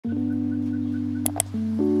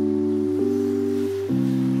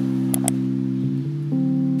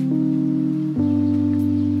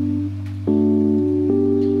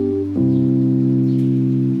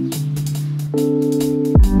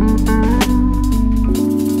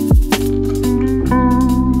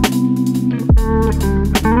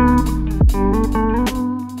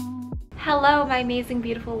amazing,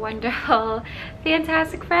 beautiful, wonderful,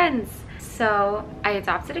 fantastic friends. So I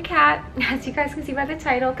adopted a cat, as you guys can see by the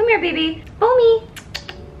title. Come here, baby. Bomi.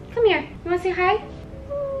 Come here. You want to say hi?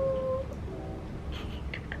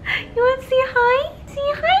 You want to say hi?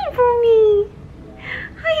 Say hi, Bomi.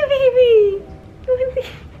 Hi, baby. You want to say...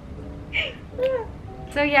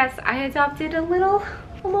 So yes, I adopted a little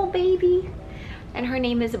baby, and her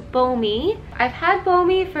name is Bomi. I've had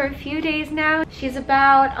Bomi for a few days now. She's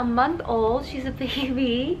about a month old. She's a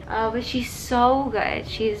baby, but she's so good.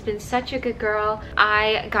 She's been such a good girl.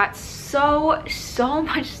 I got so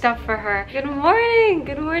much stuff for her. Good morning,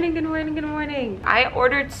 good morning, good morning, good morning. I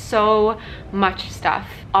ordered so much stuff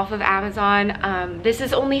off of Amazon. This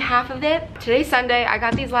is only half of it. Today's Sunday. I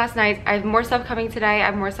got these last night. I have more stuff coming today. I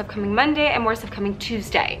have more stuff coming Monday and more stuff coming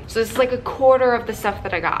Tuesday. So this is like a quarter of the stuff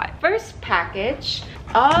that I got. First package.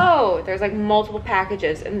 Oh, there's like multiple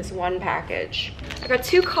packages in this one package. I got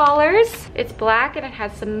 2 collars. It's black and it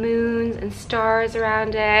has some moons and stars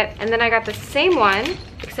around it. And then I got the same one,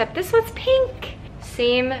 except this one's pink.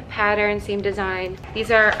 Same pattern, same design.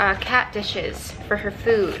 These are cat dishes for her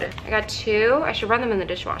food. I got 2. I should run them in the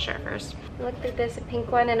dishwasher first. Look at this, a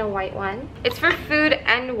pink one and a white one. It's for food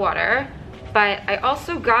and water, but I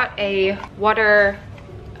also got a water,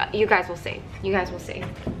 you guys will see. You guys will see.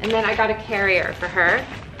 And then I got a carrier for her.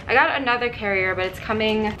 I got another carrier, but it's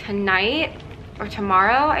coming tonight or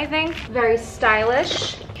tomorrow, I think. Very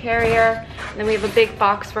stylish carrier. And then we have a big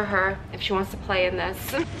box for her if she wants to play in this.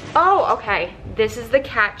 Oh, okay. This is the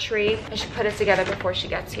cat tree. I should put it together before she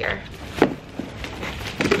gets here.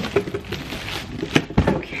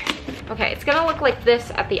 Okay. Okay, it's gonna look like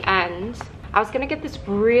this at the end. I was gonna get this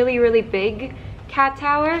really big cat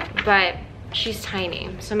tower, but she's tiny.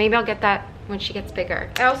 So maybe I'll get that when she gets bigger.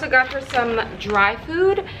 I also got her some dry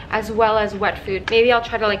food as well as wet food. Maybe I'll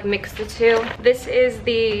try to like mix the two. This is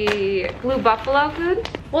the Blue Buffalo food.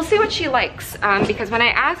 We'll see what she likes, because when I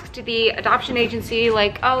asked the adoption agency,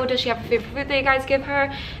 like, oh, does she have a favorite food that you guys give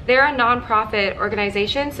her? They're a non-profit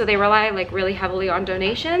organization, so they rely like really heavily on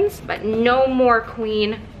donations, but no more,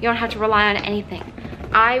 queen. You don't have to rely on anything.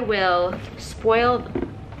 I will spoil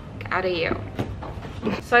out of you.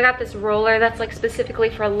 So I got this roller that's like specifically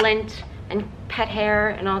for lint and pet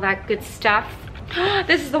hair and all that good stuff.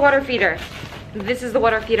 This is the water feeder. This is the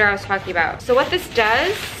water feeder I was talking about. So what this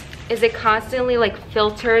does is it constantly like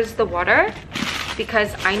filters the water,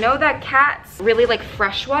 because I know that cats really like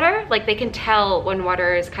fresh water. Like they can tell when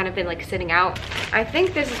water has kind of been like sitting out. I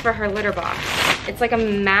think this is for her litter box. It's like a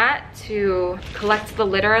mat to collect the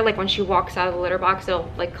litter. Like when she walks out of the litter box, it'll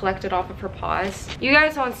like collect it off of her paws. You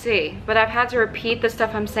guys won't see, but I've had to repeat the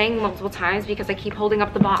stuff I'm saying multiple times because I keep holding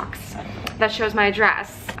up the box that shows my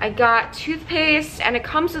address. I got toothpaste, and it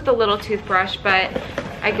comes with a little toothbrush, but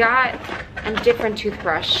I got a different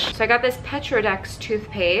toothbrush. So I got this Petrodex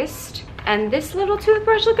toothpaste, and this little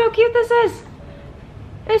toothbrush, look how cute this is.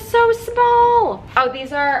 It's so small. Oh,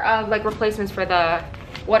 these are like replacements for the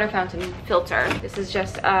water fountain filter. This is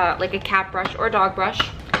just like a cat brush or dog brush.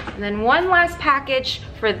 And then one last package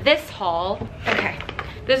for this haul. Okay,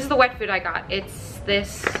 this is the wet food I got. It's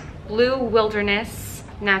this Blue Wilderness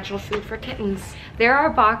natural food for kittens. There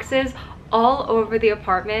are boxes all over the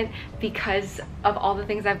apartment because of all the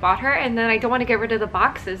things I've bought her, and then I don't want to get rid of the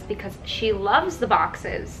boxes because she loves the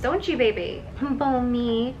boxes, don't you, baby?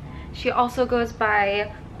 Bomi. She also goes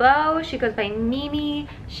by Bo, she goes by Mimi,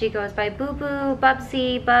 she goes by Boo Boo,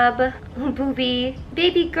 Bubsy, Bub, Booby,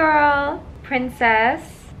 Baby Girl, Princess.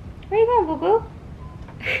 Where you going, Boo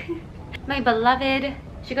Boo? My beloved.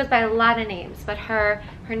 She goes by a lot of names, but her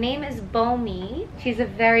name is Bomi. She's a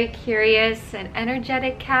very curious and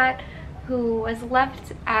energetic cat who was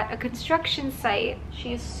left at a construction site.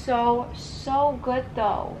 She is so good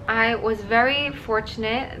though. I was very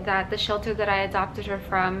fortunate that the shelter that I adopted her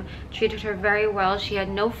from treated her very well. She had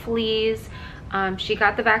no fleas. She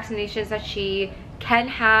got the vaccinations that she can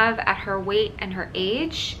have at her weight and her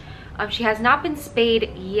age. She has not been spayed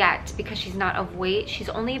yet because she's not of weight. She's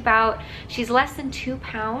less than 2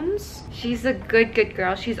 pounds. She's a good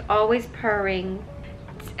girl. She's always purring.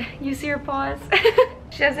 You see her paws?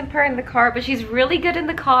 She doesn't purr in the car, but she's really good in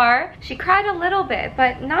the car. She cried a little bit,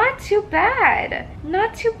 but not too bad.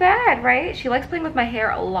 Not too bad, right? She likes playing with my hair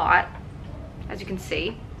a lot, as you can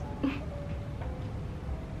see.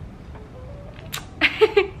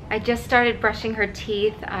 I just started brushing her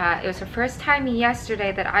teeth. It was her first time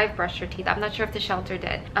yesterday that I've brushed her teeth. I'm not sure if the shelter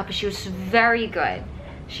did, but she was very good.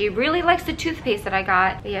 She really likes the toothpaste that I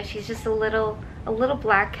got. But yeah, she's just a little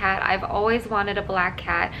black cat. I've always wanted a black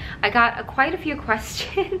cat. I got quite a few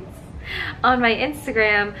questions on my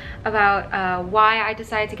Instagram about why I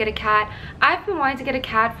decided to get a cat. I've been wanting to get a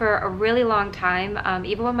cat for a really long time.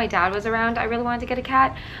 Even when my dad was around, I really wanted to get a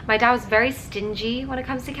cat. My dad was very stingy when it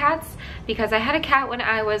comes to cats because I had a cat when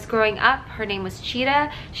I was growing up. Her name was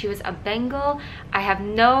Cheetah. She was a Bengal. I have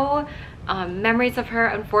no memories of her,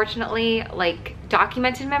 unfortunately, like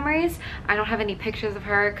documented memories. I don't have any pictures of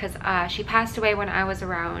her because she passed away when I was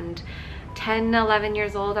around 10, 11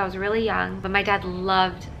 years old. I was really young, but my dad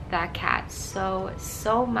loved that cat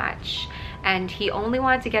so much, and he only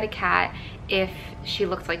wanted to get a cat if she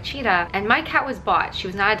looked like Cheetah. And my cat was bought. She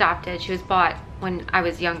was not adopted. She was bought when I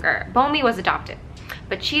was younger. Bomi was adopted,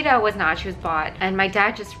 but Cheetah was not. She was bought, and my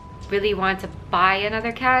dad just really wanted to buy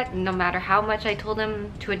another cat. No matter how much I told him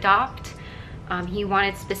to adopt, he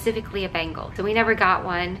wanted specifically a Bengal. So we never got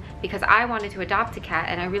one because I wanted to adopt a cat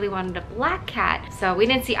and I really wanted a black cat. So we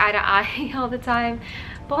didn't see eye to eye all the time.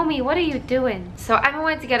 Bomi, what are you doing? So I've been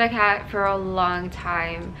wanting to get a cat for a long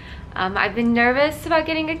time. I've been nervous about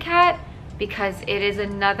getting a cat because it is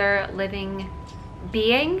another living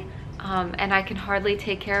being. And I can hardly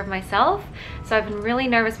take care of myself, so I've been really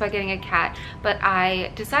nervous about getting a cat. But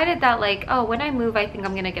I decided that, like, oh, when I move, I think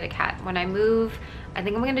I'm gonna get a cat. When I move, I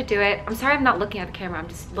think I'm gonna do it. I'm sorry I'm not looking at the camera, I'm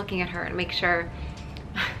just looking at her and make sure,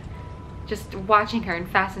 just watching her in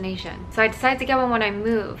fascination. So I decided to get one when I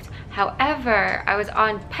moved. However, I was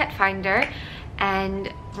on Pet Finder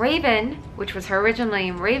and Raven, which was her original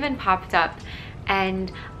name, Raven, popped up,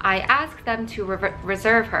 and I asked them to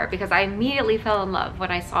reserve her because I immediately fell in love when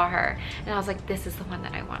I saw her, and I was like, this is the one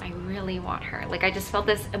that I want. I really want her. Like, I just felt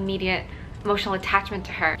this immediate emotional attachment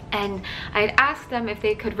to her, and I had asked them if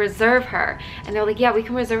they could reserve her, and they're like, yeah, we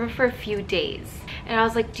can reserve her for a few days. And I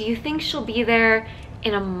was like, do you think she'll be there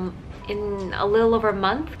in a little over a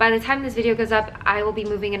month? By the time this video goes up, I will be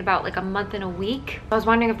moving in about like a month and a week. I was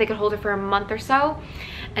wondering if they could hold her for a month or so,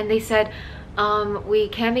 and they said, we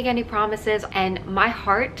can't make any promises. And my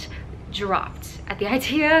heart dropped at the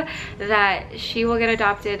idea that she will get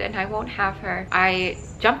adopted and I won't have her. I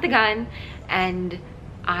jumped the gun and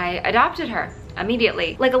I adopted her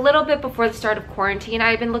immediately. Like a little bit before the start of quarantine,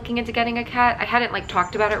 I had been looking into getting a cat. I hadn't like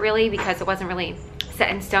talked about it really because it wasn't really set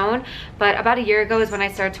in stone, but about a year ago is when I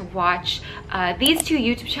started to watch these two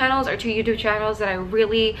YouTube channels that I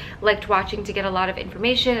really liked watching to get a lot of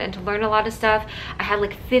information and to learn a lot of stuff. I had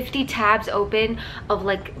like 50 tabs open of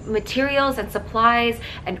like materials and supplies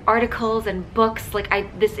and articles and books.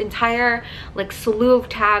 Like this entire like slew of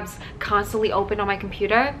tabs constantly open on my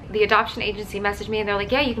computer. The adoption agency messaged me and they're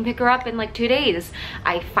like, yeah, you can pick her up in like 2 days.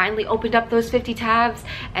 I finally opened up those 50 tabs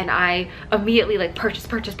and I immediately like purchase.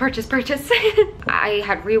 I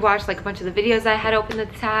had rewatched like a bunch of the videos I had opened the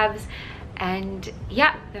tabs, and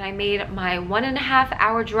yeah, then I made my 1.5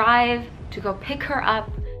 hour drive to go pick her up.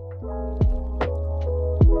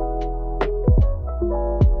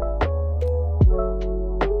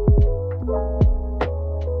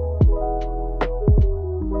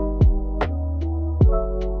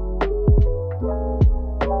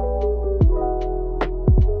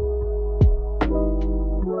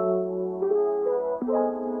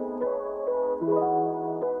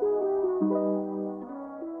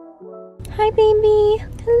 Hi baby,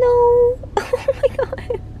 hello. Oh my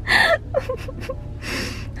god.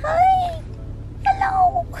 Hi,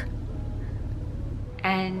 hello.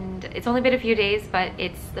 And it's only been a few days, but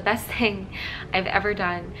it's the best thing I've ever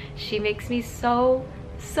done. She makes me so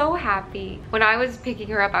happy. When I was picking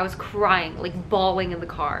her up, I was crying, like bawling in the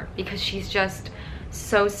car because she's just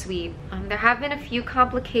so sweet. There have been a few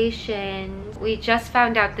complications. We just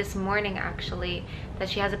found out this morning actually that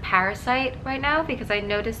she has a parasite right now because I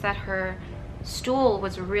noticed that her stool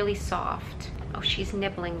was really soft. Oh, she's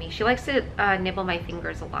nibbling me. She likes to nibble my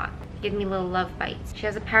fingers a lot, give me little love bites. She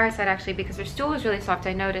has a parasite actually because her stool was really soft,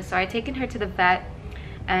 I noticed. So I had taken her to the vet,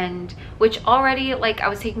 and which already, like, I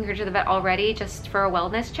was taking her to the vet already just for a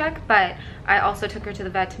wellness check, but I also took her to the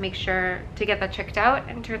vet to make sure to get that checked out,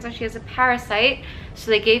 and it turns out she has a parasite.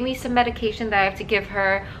 So they gave me some medication that I have to give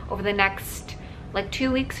her over the next like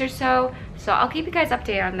 2 weeks or so. So I'll keep you guys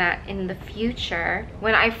updated on that in the future.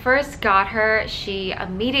 When I first got her, she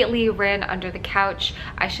immediately ran under the couch.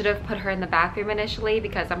 I should have put her in the bathroom initially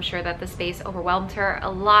because I'm sure that the space overwhelmed her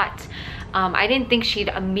a lot. I didn't think she'd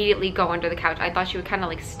immediately go under the couch. I thought she would kind of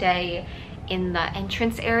like stay in the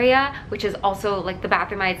entrance area, which is also like the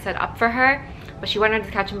bathroom I had set up for her. But she went under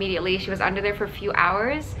the couch immediately. She was under there for a few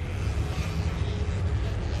hours.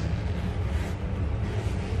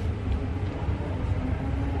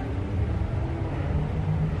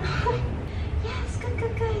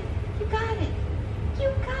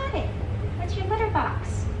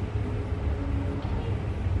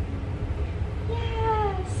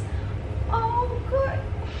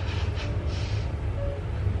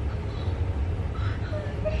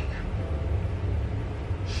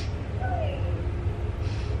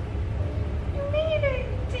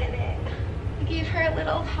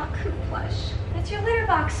 another little Haku plush. That's your litter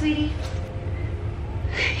box, sweetie.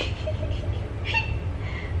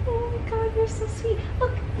 Oh my god, you're so sweet.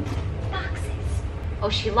 Look, boxes. Oh,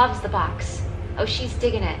 she loves the box. Oh, she's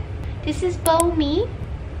digging it. This is Bo-me.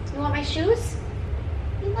 You want my shoes?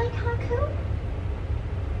 You like Haku?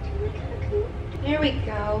 Do you like Haku? There we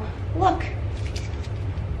go. Look,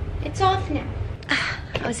 it's off now.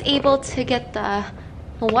 I was able to get the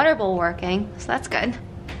water bowl working, so that's good.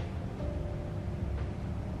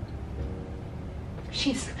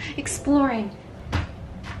 She's exploring.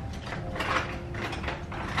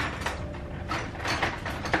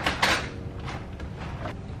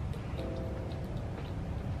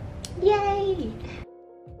 Yay!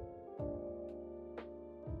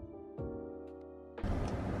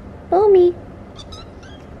 Bo-me.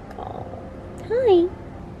 Oh, hi.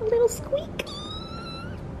 A little squeak.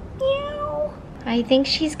 Meow. I think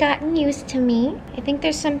she's gotten used to me. I think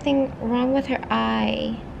there's something wrong with her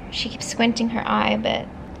eye. She keeps squinting her eye, but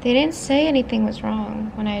they didn't say anything was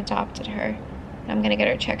wrong when I adopted her. I'm gonna get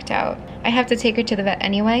her checked out. I have to take her to the vet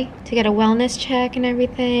anyway to get a wellness check and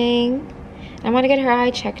everything. I want to get her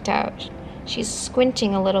eye checked out. She's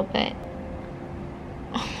squinting a little bit.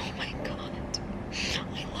 Oh my god.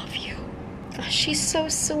 I love you. Oh, she's so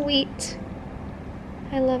sweet.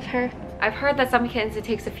 I love her. I've heard that some kittens, it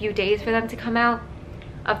takes a few days for them to come out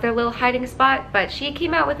of their little hiding spot, but she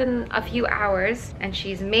came out within a few hours and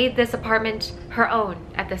she's made this apartment her own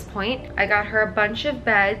at this point. I got her a bunch of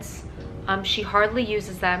beds. She hardly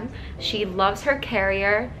uses them. She loves her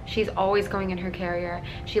carrier. She's always going in her carrier.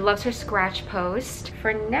 She loves her scratch post.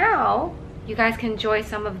 For now, you guys can enjoy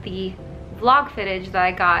some of the vlog footage that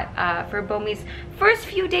I got for Bo-me's first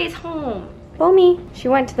few days home. Bo-me, she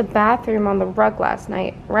went to the bathroom on the rug last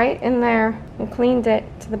night, right in there, and cleaned it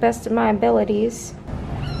to the best of my abilities.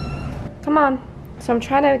 Come on. So I'm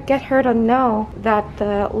trying to get her to know that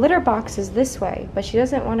the litter box is this way, but she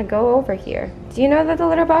doesn't want to go over here. Do you know that the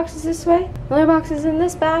litter box is this way? The litter box is in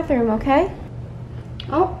this bathroom, okay?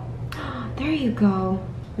 Oh, there you go.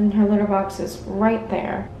 And her litter box is right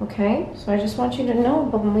there, okay? So I just want you to know,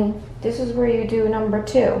 Bo-me, this is where you do number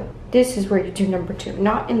 2. This is where you do number 2,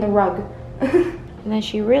 not in the rug. And then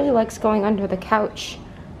she really likes going under the couch.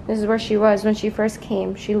 This is where she was when she first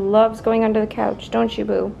came. She loves going under the couch, don't you,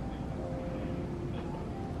 Boo?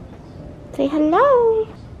 Say hello.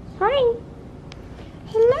 Hi.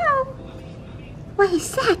 Hello. What is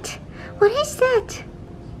that? What is that?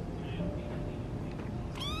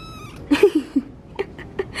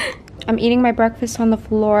 I'm eating my breakfast on the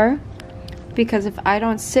floor because if I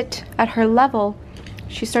don't sit at her level,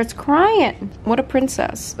 she starts crying. What a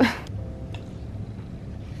princess.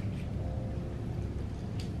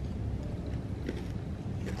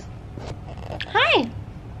 Hi. You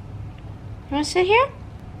want to sit here?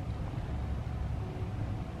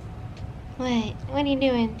 What are you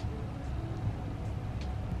doing?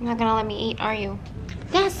 You're not gonna let me eat, are you?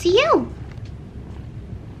 That's you!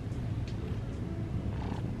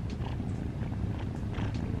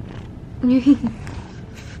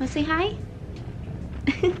 Wanna say hi?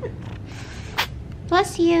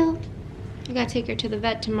 Bless you. I gotta take her to the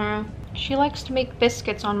vet tomorrow. She likes to make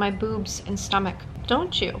biscuits on my boobs and stomach,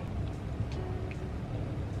 don't you?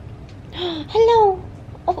 Hello!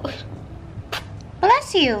 Oh.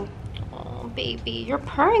 Bless you! Baby, you're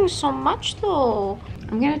purring so much though.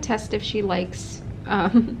 I'm gonna test if she likes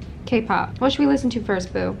K-pop. What should we listen to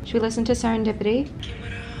first, Boo? Should we listen to Serendipity?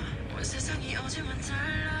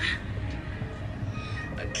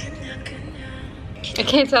 I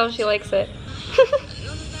can't tell if she likes it.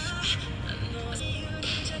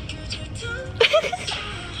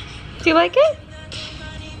 Do you like it?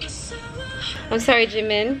 I'm sorry,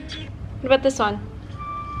 Jimin. What about this one?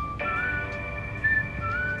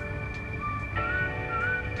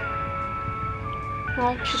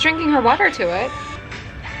 Well, she's drinking her water to it.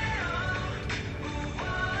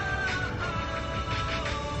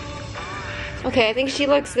 Okay, I think she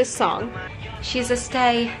likes this song. She's a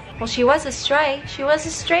stay. Well, she was a stray. She was a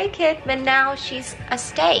stray kid, but now she's a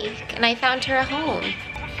stay. And I found her a home.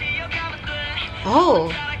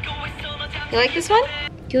 Oh. You like this one?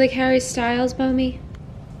 Do you like Harry Styles, Bo-me?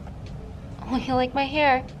 Oh, you like my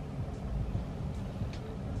hair?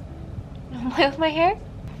 With my hair?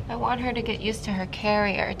 I want her to get used to her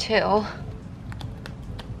carrier, too.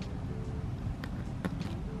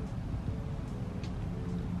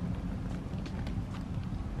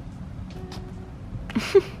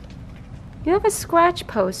 You have a scratch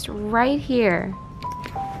post right here.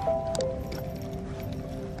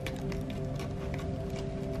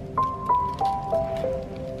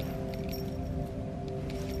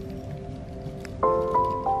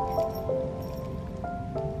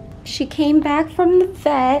 She came back from the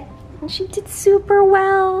vet and she did super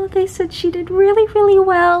well. They said she did really, really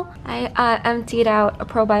well. I emptied out a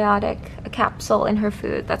probiotic, a capsule in her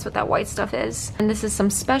food. That's what that white stuff is. And this is some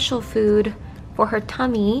special food for her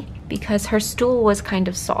tummy because her stool was kind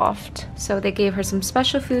of soft. So they gave her some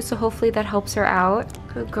special food, so hopefully that helps her out.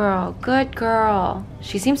 Good girl, good girl.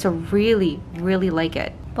 She seems to really, really like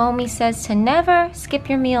it. Bomi says to never skip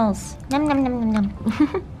your meals. Nom nom nom nom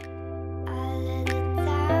nom.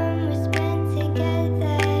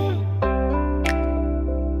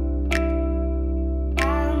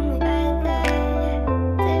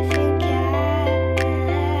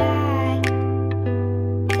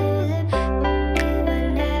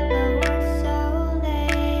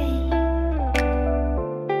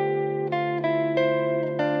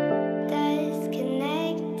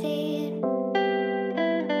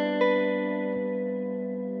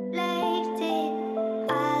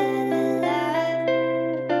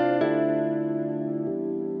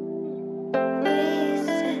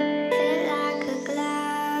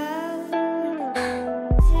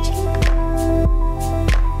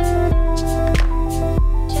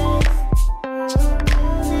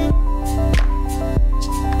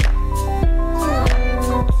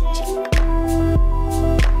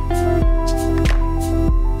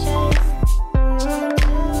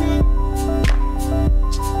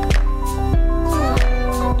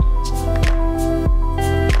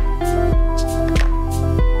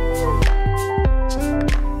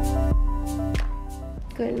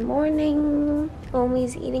 Good morning.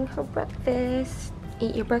 Bomi's eating her breakfast.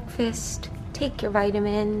 Eat your breakfast. Take your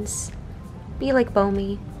vitamins. Be like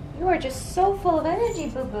Bomi. You are just so full of energy,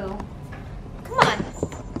 boo-boo. Come on.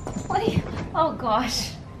 What are you? Oh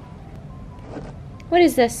gosh. What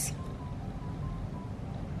is this?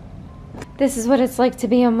 This is what it's like to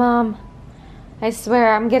be a mom. I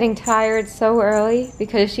swear I'm getting tired so early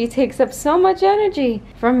because she takes up so much energy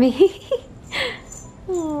from me.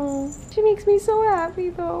 Oh, she makes me so happy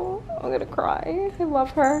though. I'm gonna cry. I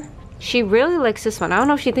love her. She really likes this one. I don't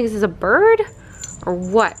know if she thinks it's a bird or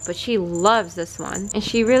what, but she loves this one. And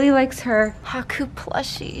she really likes her Haku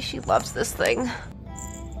plushie. She loves this thing.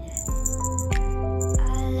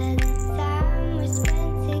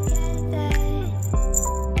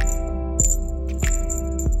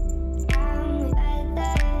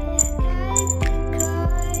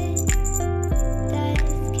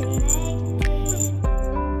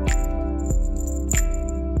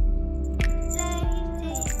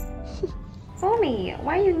 Bomi,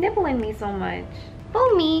 why are you nibbling me so much?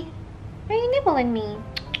 Bomi, why are you nibbling me?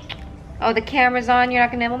 Oh, the camera's on, you're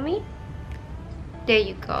not gonna nibble me? There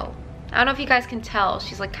you go. I don't know if you guys can tell,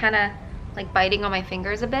 she's like kinda like biting on my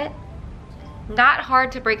fingers a bit. Not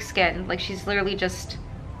hard to break skin, like she's literally just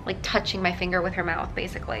like touching my finger with her mouth,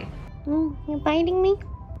 basically. You're biting me?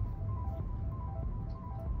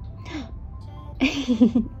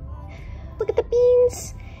 Look at the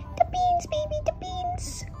beans! The beans, baby, the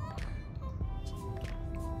beans!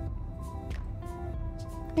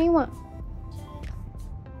 What do you want?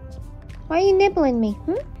 Why are you nibbling me?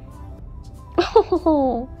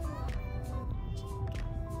 Oh.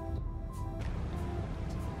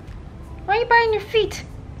 Why are you biting your feet?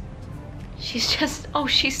 She's just, oh,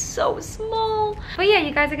 she's so small. But yeah,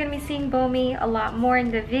 you guys are gonna be seeing Bomi a lot more in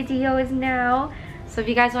the videos now. So if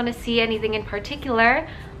you guys want to see anything in particular,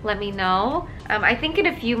 let me know. I think in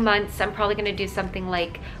a few months, I'm probably gonna do something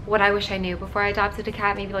like what I wish I knew before I adopted a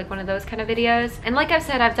cat, maybe like one of those kind of videos. And like I've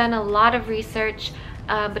said, I've done a lot of research,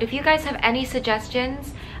 but if you guys have any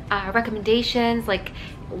suggestions, recommendations, like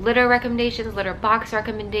litter recommendations, litter box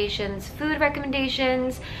recommendations, food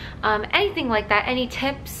recommendations, anything like that, any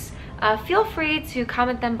tips, feel free to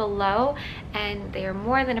comment them below and they are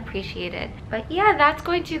more than appreciated. But yeah, that's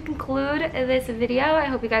going to conclude this video. I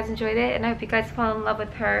hope you guys enjoyed it and I hope you guys fall in love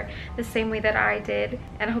with her the same way that I did.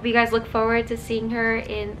 And I hope you guys look forward to seeing her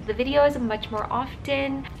in the videos much more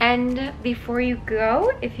often. And before you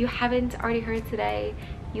go, if you haven't already heard today,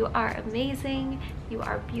 you are amazing, you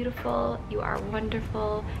are beautiful, you are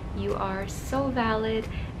wonderful, you are so valid,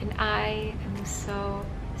 and I am so,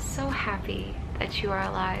 so happy that you are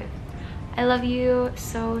alive. I love you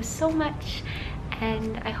so, so much,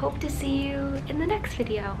 and I hope to see you in the next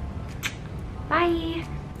video. Bye!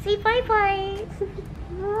 Say bye-bye!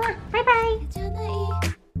 Bye-bye!